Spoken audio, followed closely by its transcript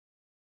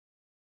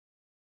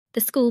The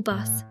school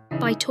bus,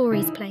 by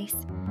Tori's place.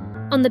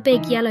 On the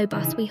big yellow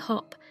bus we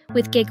hop,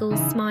 with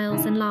giggles,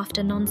 smiles and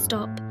laughter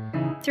non-stop.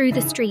 Through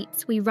the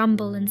streets we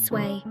rumble and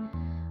sway.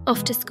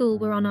 Off to school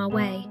we're on our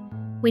way.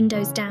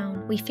 Windows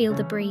down, we feel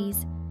the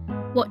breeze.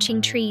 Watching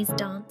trees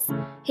dance,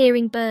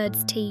 hearing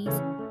birds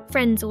tease.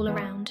 Friends all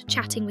around,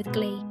 chatting with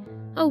glee.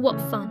 Oh, what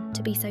fun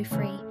to be so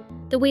free.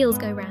 The wheels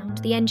go round,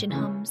 the engine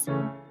hums.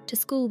 To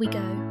school we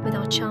go, with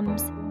our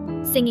chums,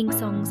 singing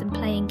songs and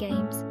playing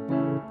games.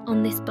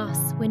 On this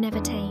bus, we're never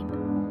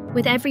tame.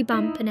 With every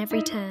bump and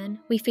every turn,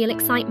 we feel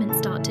excitement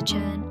start to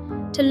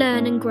churn. To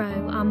learn and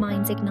grow, our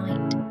minds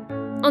ignite.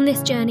 On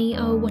this journey,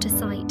 oh, what a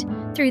sight.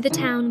 Through the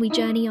town we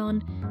journey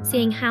on,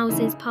 seeing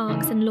houses,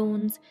 parks and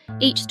lawns.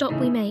 Each stop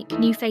we make,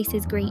 new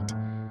faces greet.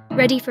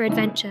 Ready for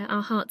adventure,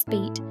 our hearts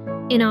beat.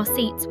 In our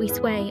seats we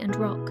sway and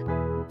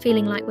rock,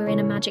 feeling like we're in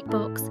a magic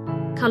box.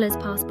 Colours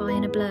pass by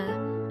in a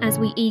blur, as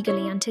we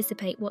eagerly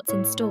anticipate what's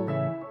in store.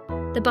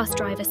 The bus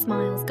driver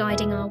smiles,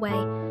 guiding our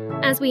way,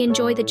 as we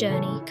enjoy the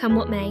journey, come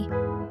what may.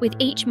 With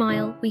each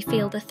mile, we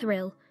feel the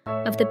thrill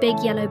of the big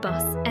yellow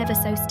bus, ever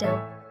so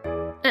still.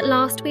 At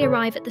last, we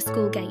arrive at the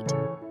school gate.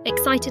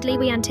 Excitedly,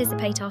 we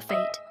anticipate our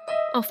fate.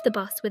 Off the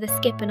bus with a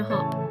skip and a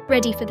hop,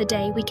 ready for the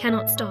day we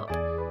cannot stop.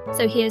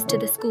 So here's to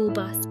the school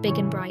bus, big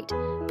and bright,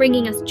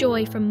 bringing us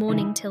joy from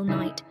morning till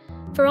night.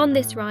 For on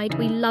this ride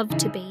we love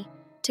to be,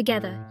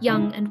 together,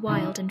 young and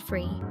wild and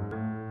free.